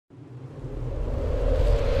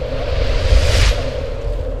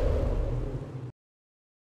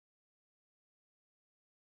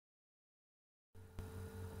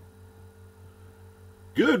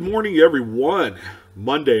Good morning, everyone.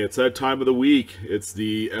 Monday, it's that time of the week. It's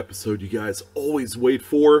the episode you guys always wait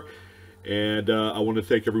for. And I want to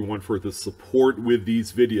thank everyone for the support with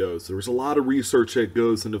these videos. There's a lot of research that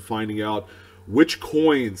goes into finding out which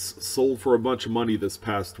coins sold for a bunch of money this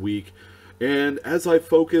past week. And as I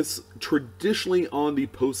focus traditionally on the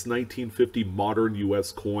post-1950 modern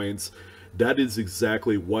U.S. coins, that is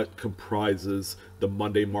exactly what comprises the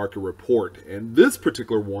Monday Market Report. And this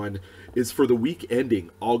particular one is for the week ending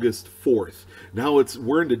August 4th. Now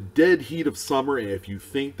we're in the dead heat of summer, and if you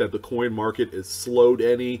think that the coin market is slowed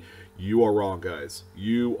any, you are wrong, guys.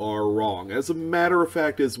 You are wrong. As a matter of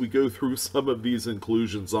fact, as we go through some of these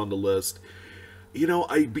inclusions on the list,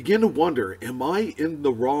 I begin to wonder, am I in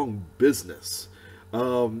the wrong business?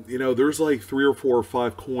 There's like 3 or 4 or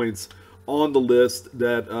 5 coins on the list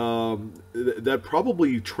that that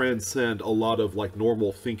probably transcend a lot of like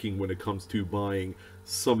normal thinking when it comes to buying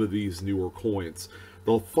some of these newer coins.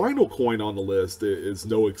 The final coin on the list is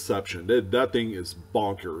no exception. That thing is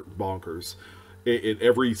bonkers in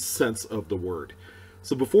every sense of the word.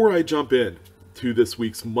 So before I jump in to this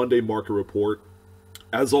week's Monday Market Report,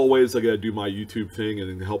 as always, I got to do my YouTube thing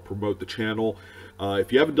and help promote the channel.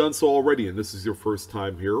 If you haven't done so already and this is your first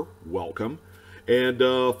time here, welcome. And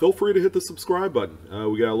feel free to hit the subscribe button.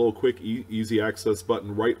 We got a little quick, easy access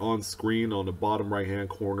button right on screen on the bottom right-hand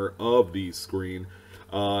corner of the screen.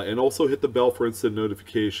 And also hit the bell for instant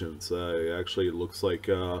notifications. Actually, it looks like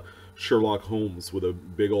Sherlock Holmes with a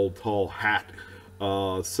big old tall hat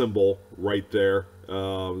symbol right there.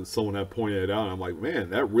 Someone had pointed it out, and I'm like, man,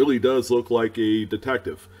 that really does look like a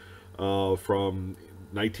detective from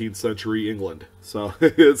 19th century England. So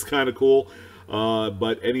it's kind of cool.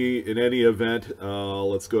 But in any event,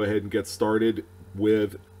 let's go ahead and get started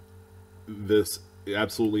with this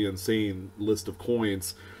absolutely insane list of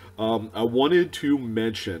coins. I wanted to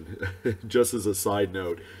mention, just as a side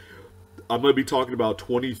note, I'm going to be talking about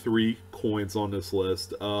 23 coins on this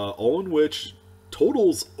list, all in which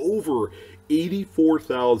totals over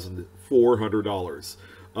 $84,400.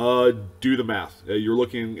 Do the math. You're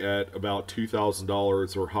looking at about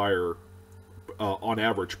 $2,000 or higher on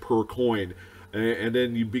average per coin. And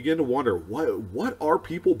then you begin to wonder, what are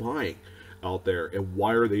people buying out there and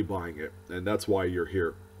why are they buying it? And that's why you're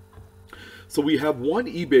here. So we have one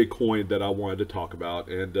eBay coin that I wanted to talk about,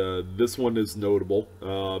 and this one is notable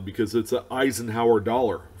because it's an Eisenhower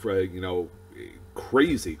dollar.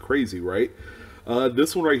 Crazy, right?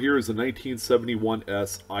 This one right here is a 1971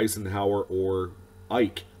 Eisenhower or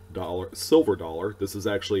Ike dollar, silver dollar. This is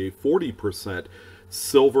actually a 40%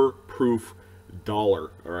 silver proof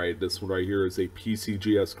dollar. All right, this one right here is a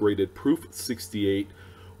PCGS graded proof 68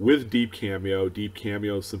 with deep cameo. Deep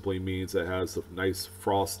cameo simply means it has a nice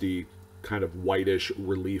frosty kind of whitish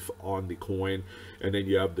relief on the coin, and then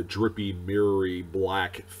you have the drippy mirrory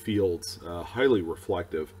black fields, highly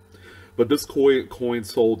reflective. But this coin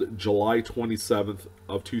sold July 27th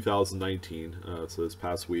of 2019, so this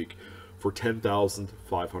past week, for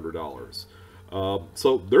 $10,500.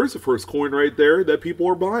 So there's the first coin right there that people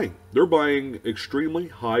are buying. They're buying extremely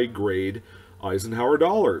high-grade Eisenhower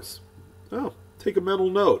dollars. Oh, take a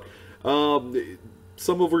mental note.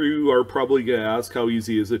 Some of you are probably going to ask, how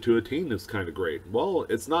easy is it to attain this kind of grade? Well,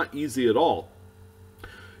 it's not easy at all.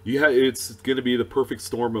 It's going to be the perfect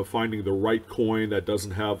storm of finding the right coin that doesn't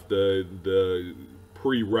have the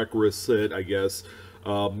prerequisite, I guess,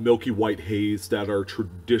 milky white haze that are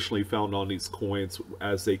traditionally found on these coins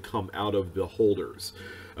as they come out of the holders.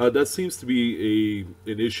 That seems to be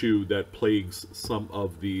an issue that plagues some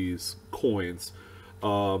of these coins.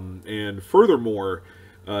 And furthermore,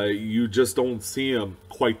 you just don't see them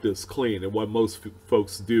quite this clean. And what most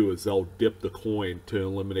folks do is they'll dip the coin to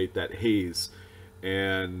eliminate that haze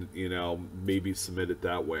and, maybe submit it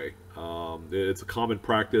that way. It's a common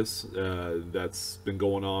practice that's been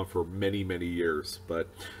going on for many, many years. But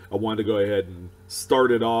I wanted to go ahead and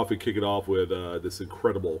start it off and kick it off with this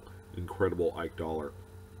incredible Ike dollar.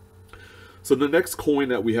 So the next coin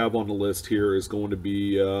that we have on the list here is going to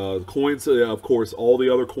be coins. Of course, all the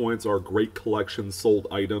other coins are great collection sold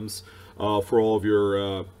items for all of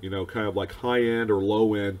your, kind of like high-end or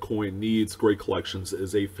low-end coin needs. Great Collections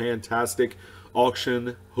is a fantastic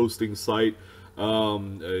auction hosting site.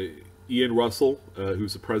 Ian Russell,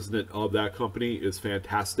 who's the president of that company, is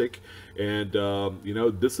fantastic. And,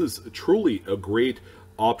 this is truly a great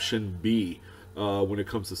option B when it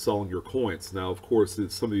comes to selling your coins. Now, of course,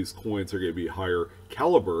 some of these coins are going to be higher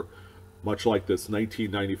caliber, much like this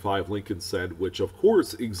 1995 Lincoln Cent, which, of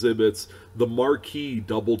course, exhibits the marquee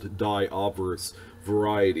doubled die obverse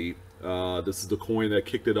variety. This is the coin that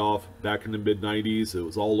kicked it off back in the mid-90s. It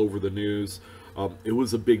was all over the news. It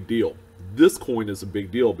was a big deal. This coin is a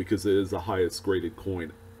big deal because it is the highest graded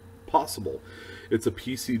coin possible. It's a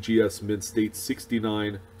PCGS Mint State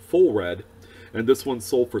 69 full red, and this one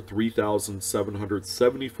sold for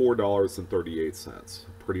 $3,774.38.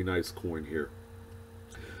 Pretty nice coin here.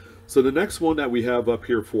 So the next one that we have up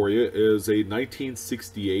here for you is a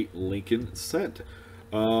 1968 Lincoln cent.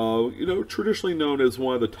 You know, traditionally known as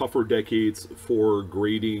one of the tougher decades for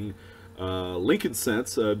grading Lincoln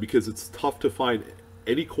cents because it's tough to find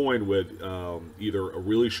any coin with either a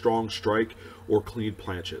really strong strike or clean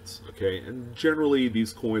planchets. Okay, and generally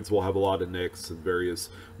these coins will have a lot of nicks and various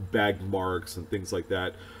bag marks and things like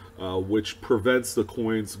that, which prevents the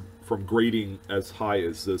coins from grading as high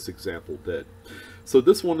as this example did. So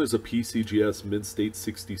this one is a PCGS Mint State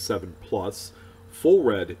 67 Plus full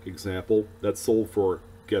red example that sold for,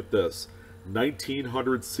 get this,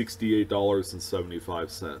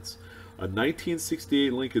 $1,968.75. A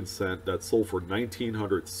 1968 Lincoln cent that sold for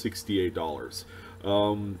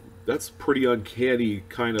 $1,968. That's pretty uncanny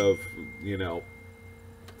kind of, you know,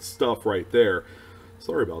 stuff right there.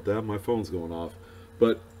 Sorry about that, my phone's going off.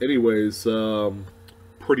 But anyways,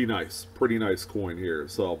 pretty nice coin here.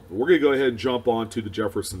 So we're gonna go ahead and jump on to the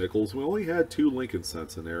Jefferson nickels. We only had 2 Lincoln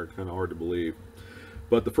cents in there, kind of hard to believe.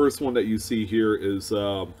 But the first one that you see here is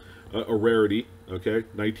a rarity. Okay,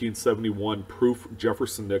 1971 proof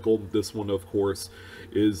Jefferson nickel. This one, of course,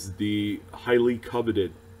 is the highly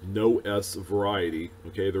coveted no S variety.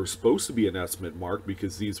 Okay, there's supposed to be an S mint mark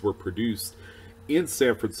because these were produced in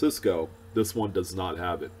San Francisco. This one does not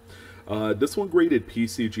have it. This one graded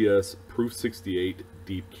PCGS proof 68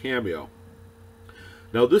 deep cameo.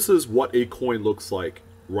 Now this is what a coin looks like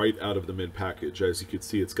right out of the mint package. As you can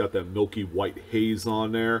see, it's got that milky white haze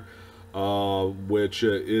on there, which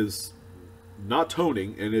is not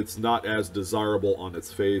toning, and it's not as desirable on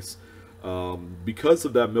its face because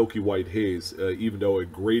of that milky white haze. Even though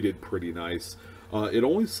it graded pretty nice, it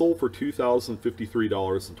only sold for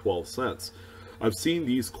 $2,053.12. I've seen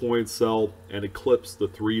these coins sell and eclipse the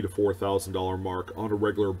 $3,000 to $4,000 mark on a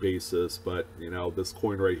regular basis, but you know, this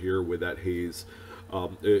coin right here with that haze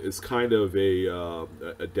is kind of a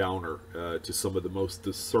downer to some of the most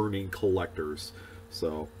discerning collectors.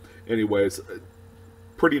 So anyways,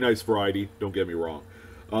 pretty nice variety, don't get me wrong.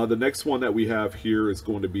 The next one that we have here is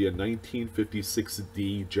going to be a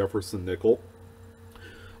 1956D Jefferson nickel.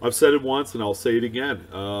 I've said it once and I'll say it again,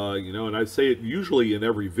 you know, and I say it usually in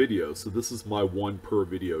every video, so this is my one per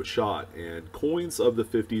video shot. And coins of the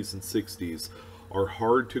 50s and 60s are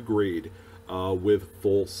hard to grade with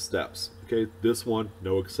full steps. Okay, this one,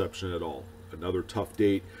 no exception at all. Another tough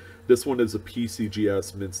date. This one is a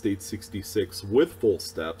PCGS Mint State 66 with full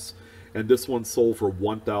steps, and this one sold for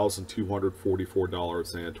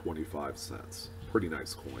 $1,244.25. Pretty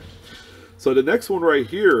nice coin. So the next one right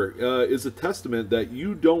here is a testament that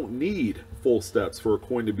you don't need full steps for a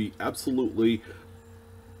coin to be absolutely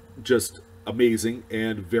just amazing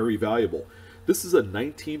and very valuable. This is a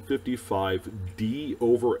 1955 D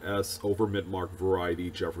over S over mint mark variety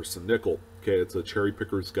Jefferson nickel. Okay, it's a cherry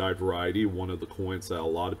picker's guide variety, one of the coins that a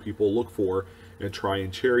lot of people look for and try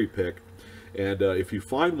and cherry pick. And if you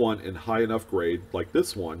find one in high enough grade, like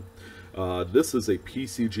this one, this is a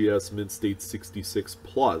PCGS Mint State 66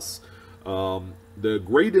 Plus. The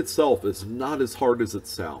grade itself is not as hard as it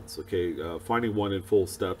sounds. Okay, finding one in full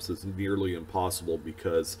steps is nearly impossible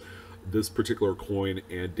because this particular coin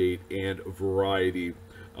and date and variety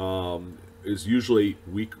is usually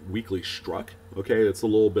weakly struck. Okay, it's a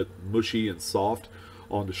little bit mushy and soft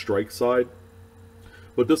on the strike side.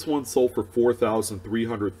 But this one sold for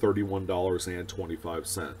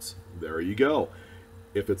 $4,331.25. There you go.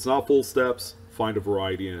 If it's not full steps, find a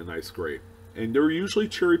variety in a nice grade. And they're usually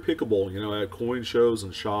cherry pickable, you know, at coin shows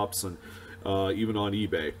and shops and even on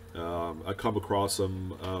eBay. I come across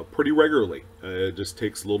them pretty regularly. It just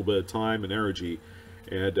takes a little bit of time and energy,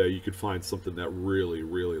 and you can find something that really,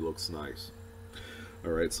 really looks nice.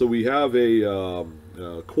 All right, so we have a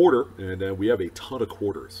quarter, and then we have a ton of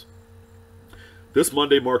quarters. This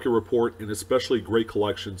Monday market report, and especially great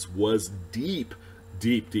collections, was deep,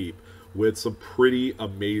 deep, deep with some pretty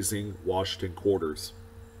amazing Washington quarters.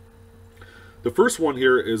 The first one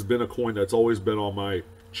here has been a coin that's always been on my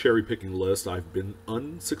cherry picking list. I've been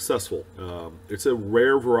unsuccessful. It's a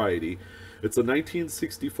rare variety. It's a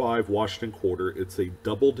 1965 Washington quarter. It's a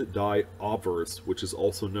doubled die obverse, which is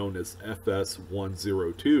also known as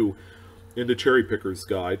FS102 in the Cherry Picker's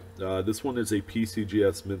Guide. This one is a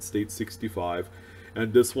PCGS Mint State 65,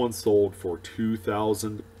 and this one sold for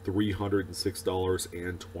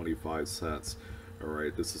 $2,306.25. All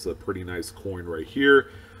right, this is a pretty nice coin right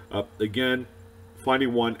here. Again,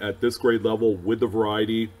 finding one at this grade level with the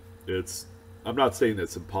variety, it's I'm not saying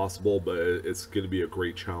it's impossible, but it's going to be a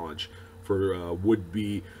great challenge for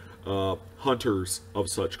would-be hunters of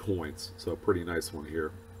such coins. So pretty nice one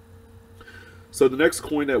here. So the next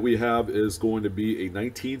coin that we have is going to be a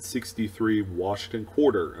 1963 Washington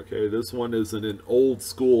quarter. Okay, this one is in an old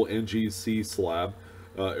school NGC slab,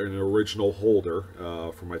 an original holder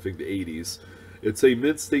from I think the 80s. It's a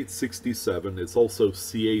mint state 67. It's also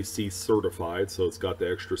CAC certified, so it's got the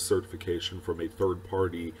extra certification from a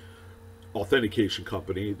third-party authentication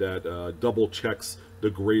company that double checks the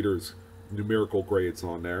grader's numerical grades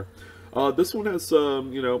on there. This one has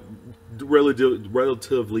you know,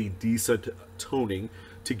 relatively decent toning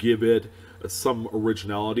to give it some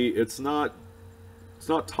originality. It's not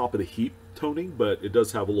top of the heap toning, but it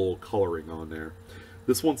does have a little coloring on there.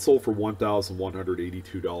 This one sold for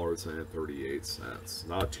 $1,182.38.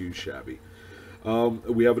 Not too shabby.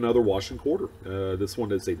 We have another Washington quarter. This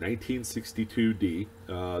one is a 1962D.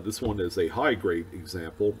 This one is a high-grade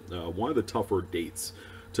example. One of the tougher dates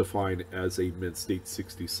to find as a mint state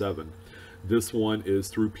 67. This one is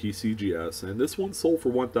through PCGS, and this one sold for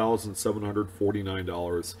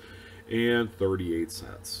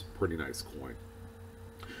 $1,749.38. Pretty nice coin.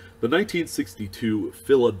 The 1962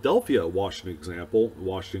 Philadelphia Washington example,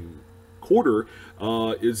 Washington quarter,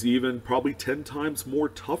 is even probably 10 times more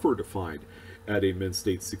tougher to find at a mint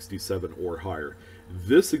state 67 or higher.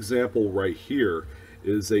 This example right here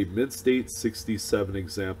is a mint state 67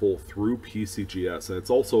 example through PCGS, and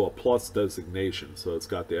it's also a plus designation, so it's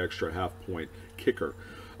got the extra half-point kicker.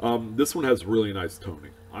 This one has really nice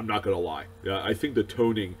toning. I'm not gonna lie. I think the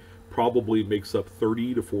toning probably makes up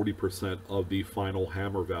 30 to 40% of the final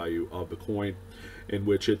hammer value of the coin, in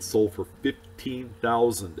which it sold for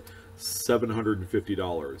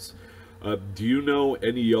 $15,750. Do you know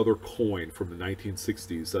any other coin from the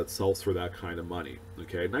 1960s that sells for that kind of money?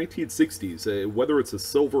 Okay, 1960s, whether it's a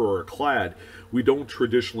silver or a clad, we don't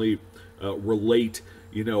traditionally relate,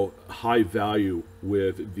 you know, high value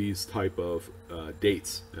with these type of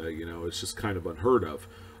dates. You know, it's just kind of unheard of,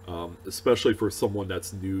 especially for someone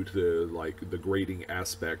that's new to like the grading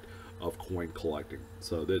aspect of coin collecting.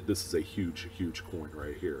 So this is a huge, huge coin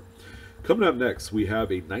right here. Coming up next, we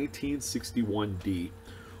have a 1961D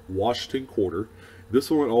Washington quarter. This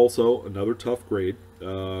one also another tough grade.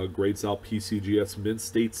 Grades out PCGS mint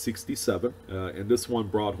state 67, and this one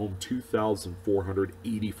brought home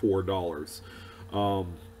 $2,484.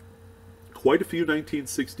 Quite a few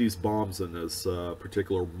 1960s bombs in this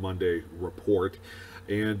particular Monday report,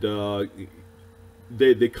 and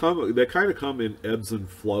they kind of come in ebbs and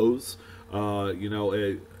flows. You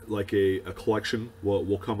know, like a collection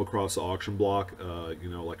will come across the auction block, you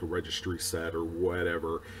know, like a registry set or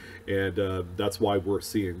whatever, and that's why we're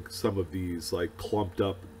seeing some of these like clumped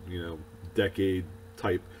up, you know, decade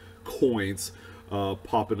type coins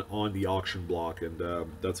popping on the auction block, and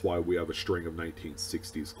that's why we have a string of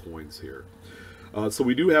 1960s coins here. So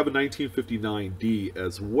we do have a 1959D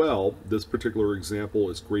as well. This particular example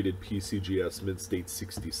is graded PCGS mint state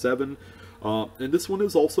 67, and this one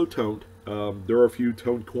is also toned. There are a few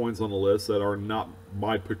toned coins on the list that are not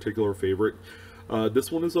my particular favorite.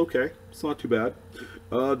 This one is okay. It's not too bad.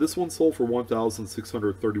 This one sold for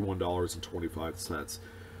 $1,631.25.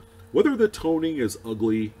 Whether the toning is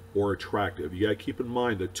ugly or attractive, you gotta keep in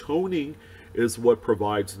mind the toning is what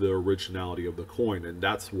provides the originality of the coin, and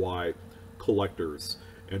that's why collectors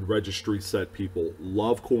and registry set people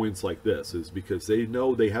love coins like this, is because they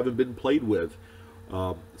know they haven't been played with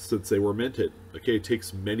since they were minted. Okay, it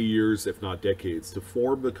takes many years, if not decades, to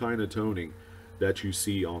form the kind of toning that you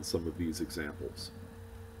see on some of these examples.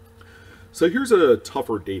 So here's a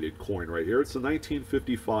tougher dated coin right here. It's a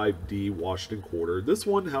 1955D Washington quarter. This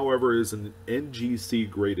one, however, is an NGC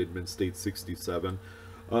graded mint state 67.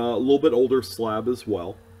 A little bit older slab as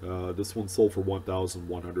well. This one sold for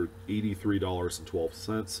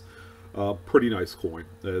 $1,183.12. Pretty nice coin.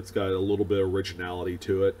 It's got a little bit of originality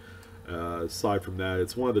to it. Aside from that,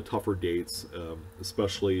 it's one of the tougher dates,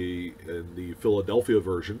 especially in the Philadelphia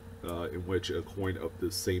version, in which a coin of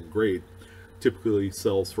the same grade typically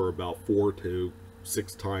sells for about 4 to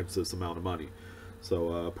 6 times this amount of money.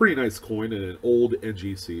 So pretty nice coin and an old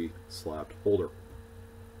NGC slabbed holder.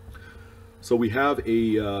 So we have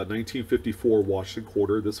a 1954 Washington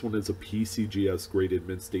quarter. This one is a PCGS graded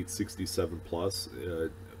mint state 67 plus.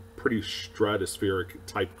 Pretty stratospheric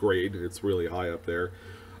type grade. It's really high up there.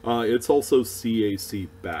 It's also CAC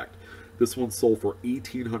backed. This one sold for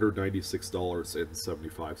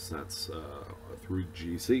 $1,896.75 through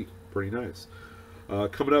GC. Pretty nice.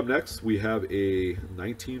 Coming up next, we have a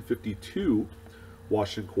 1952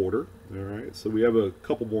 Washington quarter. All right, so we have a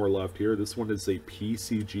couple more left here. This one is a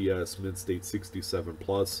PCGS mint state 67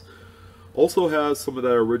 plus. Also has some of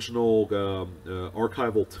that original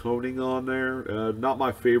archival toning on there. Not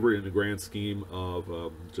my favorite in the grand scheme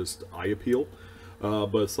of just eye appeal.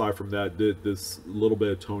 But aside from that, this little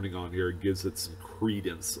bit of toning on here gives it some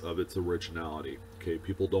credence of its originality. Okay,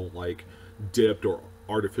 people don't like dipped or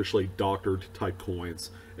artificially doctored type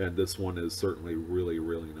coins, and this one is certainly really,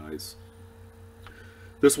 really nice.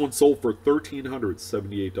 This one sold for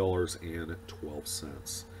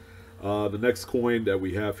 $1,378.12. The next coin that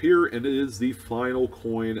we have here, and it is the final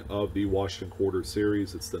coin of the Washington Quarter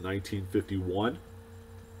series. It's the 1951.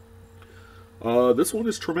 This one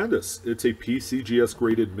is tremendous. It's a PCGS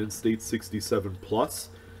graded Mint State 67 Plus,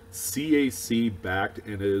 CAC backed,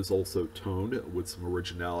 and it is also toned with some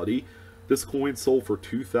originality. This coin sold for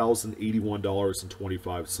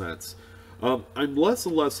 $2,081.25. I'm less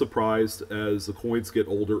and less surprised as the coins get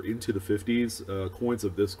older into the 50s. Coins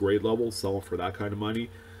of this grade level selling for that kind of money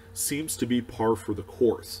seems to be par for the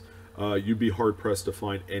course. You'd be hard-pressed to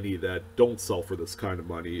find any that don't sell for this kind of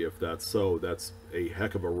money. If that's so, that's a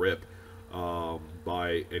heck of a rip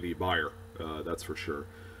by any buyer, that's for sure.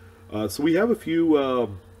 So we have a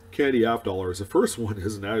few candy half dollars. The first one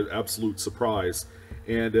is an absolute surprise,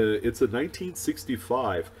 and it's a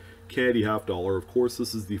 1965 candy half dollar. Of course,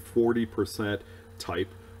 this is the 40% type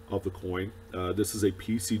of the coin. This is a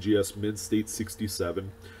PCGS Mint State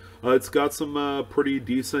 67. It's got some pretty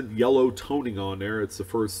decent yellow toning on there. It's the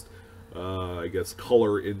first, I guess,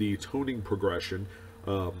 color in the toning progression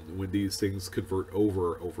when these things convert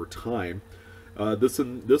over time.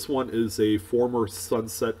 This one is a former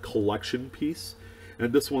Sunset Collection piece,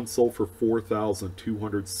 and this one sold for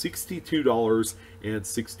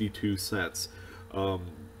 $4,262.62.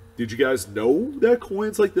 Did you guys know that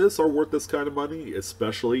coins like this are worth this kind of money,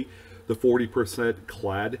 especially the 40%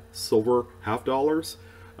 clad silver half dollars?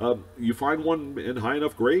 You find one in high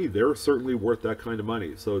enough grade, they're certainly worth that kind of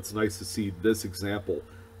money. So it's nice to see this example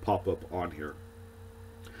pop up on here.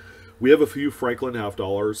 We have a few Franklin half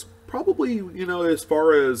dollars. Probably, you know, as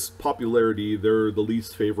far as popularity, they're the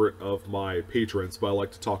least favorite of my patrons, but I like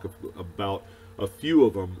to talk about a few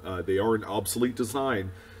of them. They are an obsolete design,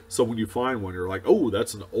 so when you find one, you're like, oh,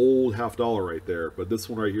 that's an old half dollar right there. But this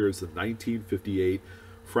one right here is the 1958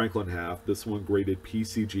 Franklin half. This one graded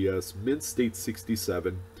PCGS Mint State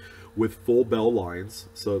 67 with full bell lines,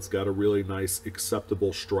 so it's got a really nice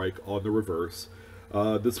acceptable strike on the reverse.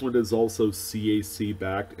 This one is also CAC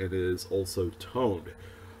backed and is also toned.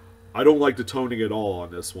 I don't like the toning at all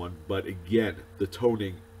on this one, but again, the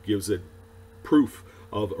toning gives it proof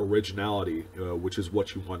of originality, which is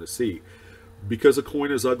what you want to see. Because a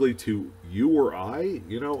coin is ugly to you or I,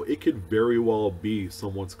 you know, it could very well be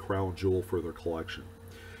someone's crown jewel for their collection.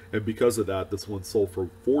 And because of that, this one sold for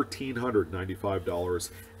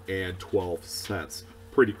 $1,495.12.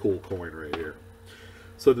 Pretty cool coin right here.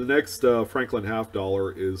 So the next Franklin half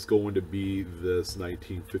dollar is going to be this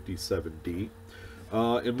 1957D.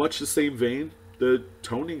 In much the same vein, the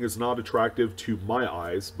toning is not attractive to my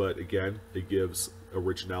eyes, but again, it gives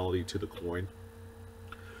originality to the coin.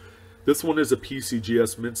 This one is a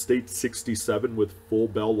PCGS Mint State 67 with full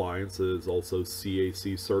bell lines. It is also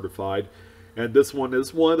CAC certified. And this one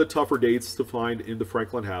is one of the tougher dates to find in the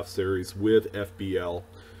Franklin half series with FBL.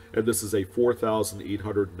 And this is a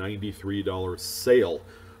 $4,893 sale.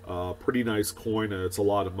 Pretty nice coin, and it's a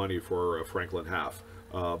lot of money for a Franklin half.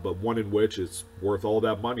 But one in which is worth all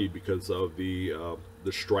that money because of the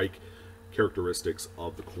strike characteristics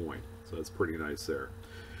of the coin. So that's pretty nice there.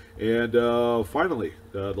 And finally,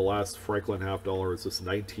 the last Franklin half dollar is this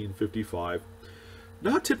 1955.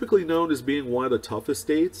 Not typically known as being one of the toughest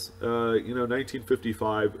dates. You know,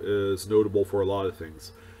 1955 is notable for a lot of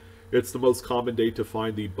things. It's the most common date to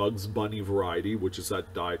find the Bugs Bunny variety, which is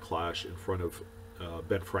that die clash in front of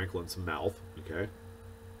Ben Franklin's mouth. Okay.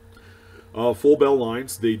 Full bell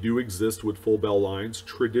lines, they do exist with full bell lines,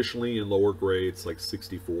 traditionally in lower grades like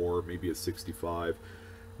 64, maybe a 65.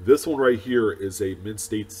 This one right here is a Mint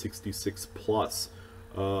State 66 Plus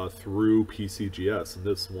through PCGS, and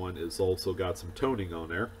this one is also got some toning on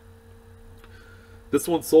there. This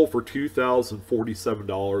one sold for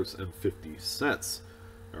 $2,047.50.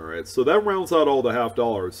 Alright, so that rounds out all the half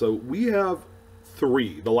dollars. So we have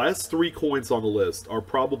three. The last three coins on the list are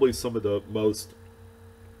probably some of the most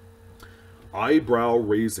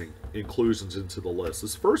eyebrow-raising inclusions into the list.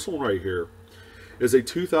 This first one right here is a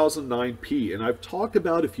 2009 P, and I've talked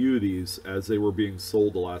about a few of these as they were being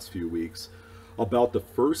sold the last few weeks, about the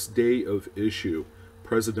first day of issue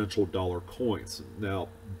presidential dollar coins. Now,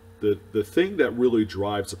 the thing that really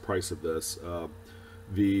drives the price of this,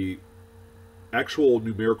 the actual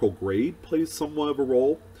numerical grade plays somewhat of a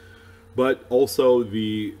role, but also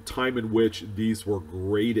the time in which these were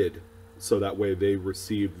graded so that way they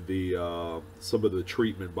receive the some of the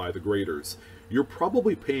treatment by the graders. You're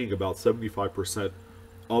probably paying about 75%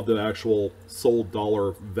 of the actual sold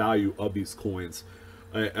dollar value of these coins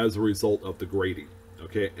as a result of the grading,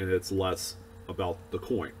 okay? And it's less about the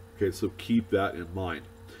coin, okay? So keep that in mind.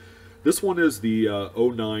 This one is the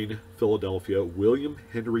 09 Philadelphia William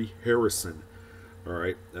Henry Harrison. All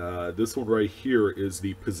right, this one right here is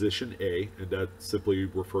the position A, and that simply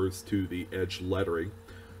refers to the edge lettering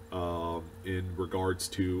in regards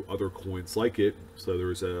to other coins like it. So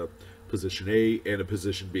there's a position A and a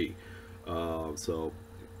position B. So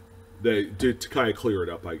they did to kind of clear it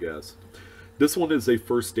up, I guess. This one is a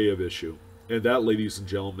first day of issue, and that, ladies and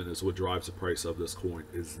gentlemen, is what drives the price of this coin,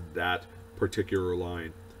 is that particular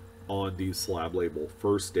line on the slab label,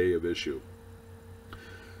 first day of issue.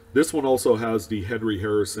 This one also has the Henry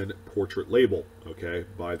Harrison portrait label, okay,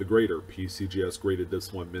 by the grader. PCGS graded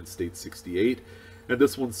this one mint state 68, and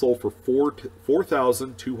this one sold for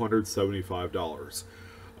 $4,275.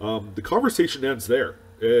 The conversation ends there.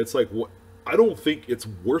 It's like, what? I don't think it's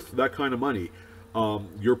worth that kind of money.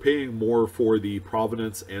 You're paying more for the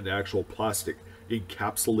provenance and actual plastic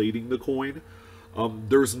encapsulating the coin.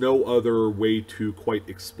 There's no other way to quite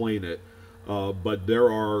explain it, but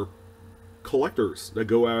there are collectors that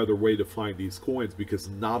go out of their way to find these coins because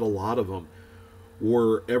not a lot of them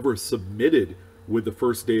were ever submitted with the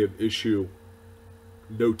first day of issue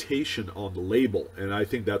notation on the label, and I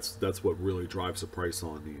think that's what really drives the price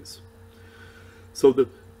on these. So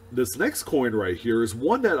this next coin right here is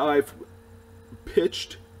one that I've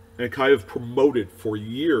pitched and kind of promoted for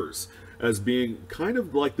years as being kind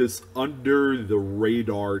of like this under the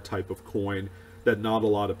radar type of coin that not a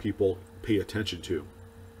lot of people pay attention to.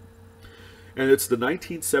 And it's the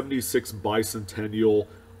 1976 bicentennial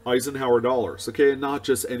Eisenhower dollars, okay, and not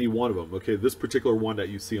just any one of them, okay. This particular one that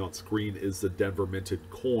you see on screen is the Denver minted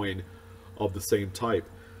coin of the same type,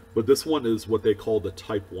 but this one is what they call the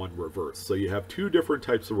Type 1 reverse. So you have two different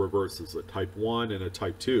types of reverses, a Type 1 and a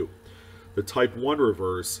Type 2. The Type 1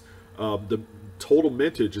 reverse, the total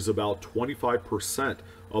mintage is about 25%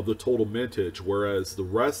 of the total mintage, whereas the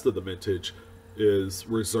rest of the mintage is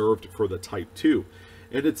reserved for the Type 2.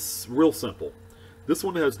 And it's real simple. This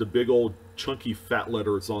one has the big old chunky fat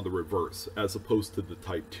letters on the reverse, as opposed to the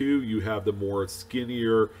Type 2. You have the more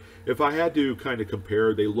skinnier. If I had to kind of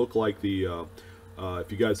compare, they look like the,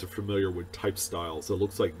 if you guys are familiar with type styles, it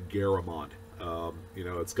looks like Garamond. You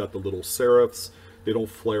know, it's got the little serifs. They don't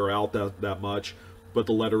flare out that much, but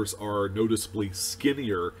the letters are noticeably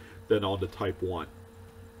skinnier than on the Type 1.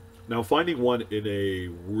 Now, finding one in a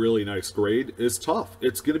really nice grade is tough.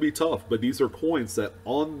 It's going to be tough, but these are coins that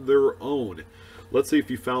on their own, let's say if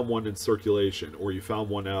you found one in circulation, or you found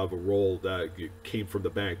one out of a roll that came from the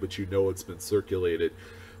bank, but you know it's been circulated.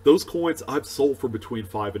 Those coins I've sold for between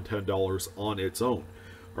 $5 and $10 on its own.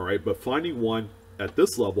 All right, but finding one at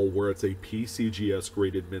this level where it's a PCGS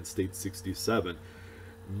graded mint state 67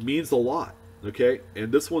 means a lot. Okay,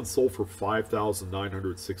 and this one sold for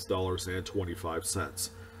 $5,906.25.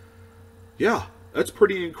 Yeah, that's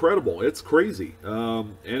pretty incredible. It's crazy.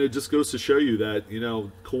 And it just goes to show you that, you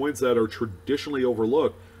know, coins that are traditionally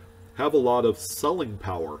overlooked have a lot of selling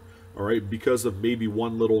power, all right, because of maybe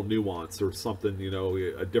one little nuance or something, you know,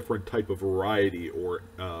 a different type of variety or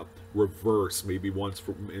reverse. Maybe one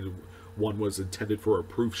was intended for a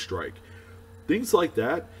proof strike. Things like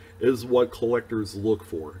that is what collectors look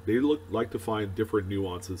for. They like to find different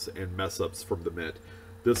nuances and mess-ups from the mint.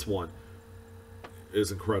 This one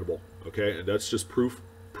is incredible. Okay, and that's just proof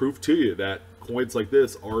to you that coins like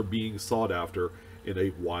this are being sought after in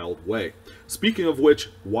a wild way. Speaking of which,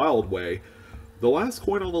 wild way, the last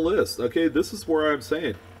coin on the list. Okay, this is where I'm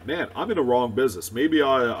saying, man, I'm in the wrong business. Maybe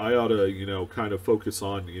I ought to, you know, kind of focus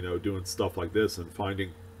on, you know, doing stuff like this and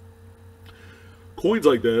finding coins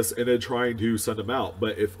like this and then trying to send them out.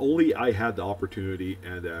 But if only I had the opportunity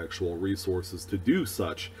and the actual resources to do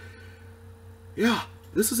such. Yeah,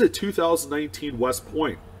 this is a 2019 West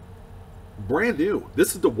Point. Brand new.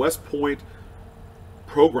 This is the West Point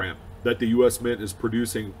program that the U.S. Mint is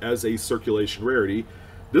producing as a circulation rarity.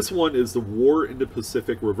 This one is the War in the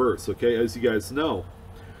Pacific reverse. Okay, as you guys know,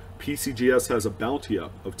 PCGS has a bounty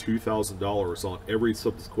up of $2,000 on every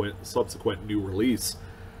subsequent new release.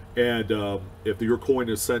 And if your coin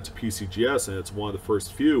is sent to PCGS and it's one of the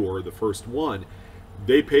first few or the first one,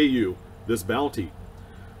 they pay you this bounty.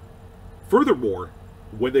 Furthermore,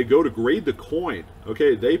 when they go to grade the coin,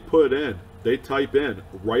 okay, they type in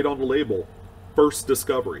right on the label, first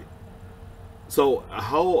discovery. So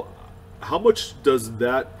how much does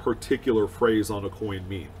that particular phrase on a coin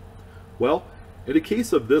mean? Well, In the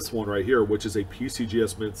case of this one right here, which is a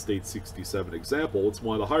PCGS Mint State 67 example, it's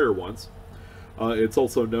one of the higher ones. It's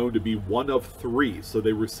also known to be one of three. So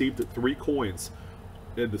they received 3 coins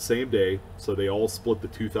in the same day. So they all split the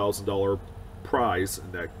 $2,000 prize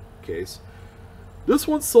in that case. This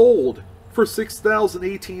one sold for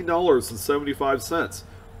 $6,018.75.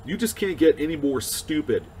 You just can't get any more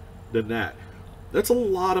stupid than that. That's a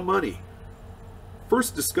lot of money.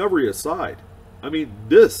 First discovery aside, I mean,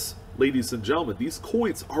 this, ladies and gentlemen, these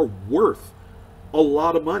coins are worth a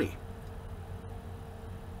lot of money.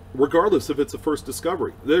 Regardless if it's a first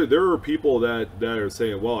discovery. There are people that are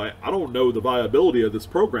saying, well, I don't know the viability of this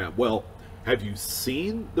program. Well, have you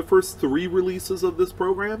seen the first 3 releases of this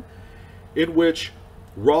program in which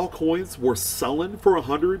raw coins were selling for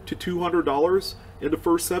 $100 to $200 in the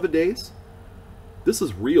first 7 days? This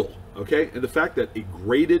is real, okay? And the fact that a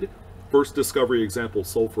graded first discovery example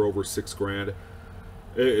sold for over $6 grand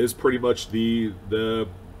is pretty much the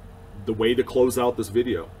way to close out this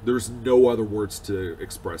video. There's no other words to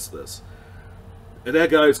express this. And that,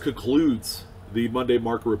 guys, concludes the Monday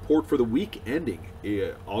market report for the week ending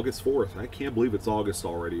August 4th. I can't believe it's August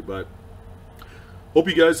already, but hope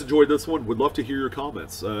you guys enjoyed this one. Would love to hear your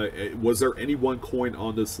comments. Was there any one coin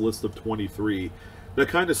on this list of 23 that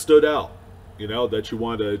kind of stood out, you know, that you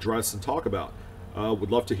wanted to address and talk about?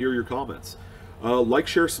 Would love to hear your comments. Like,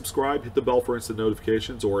 share, subscribe, hit the bell for instant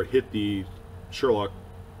notifications, or hit the Sherlock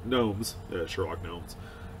Gnomes.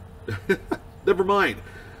 Never mind.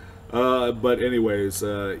 But anyways,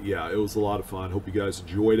 yeah, it was a lot of fun. Hope you guys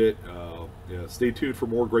enjoyed it. Yeah, stay tuned for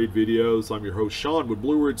more great videos. I'm your host, Sean, with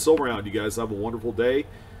Blue Ridge Silverhound. You guys have a wonderful day.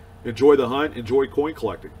 Enjoy the hunt. Enjoy coin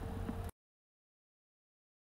collecting.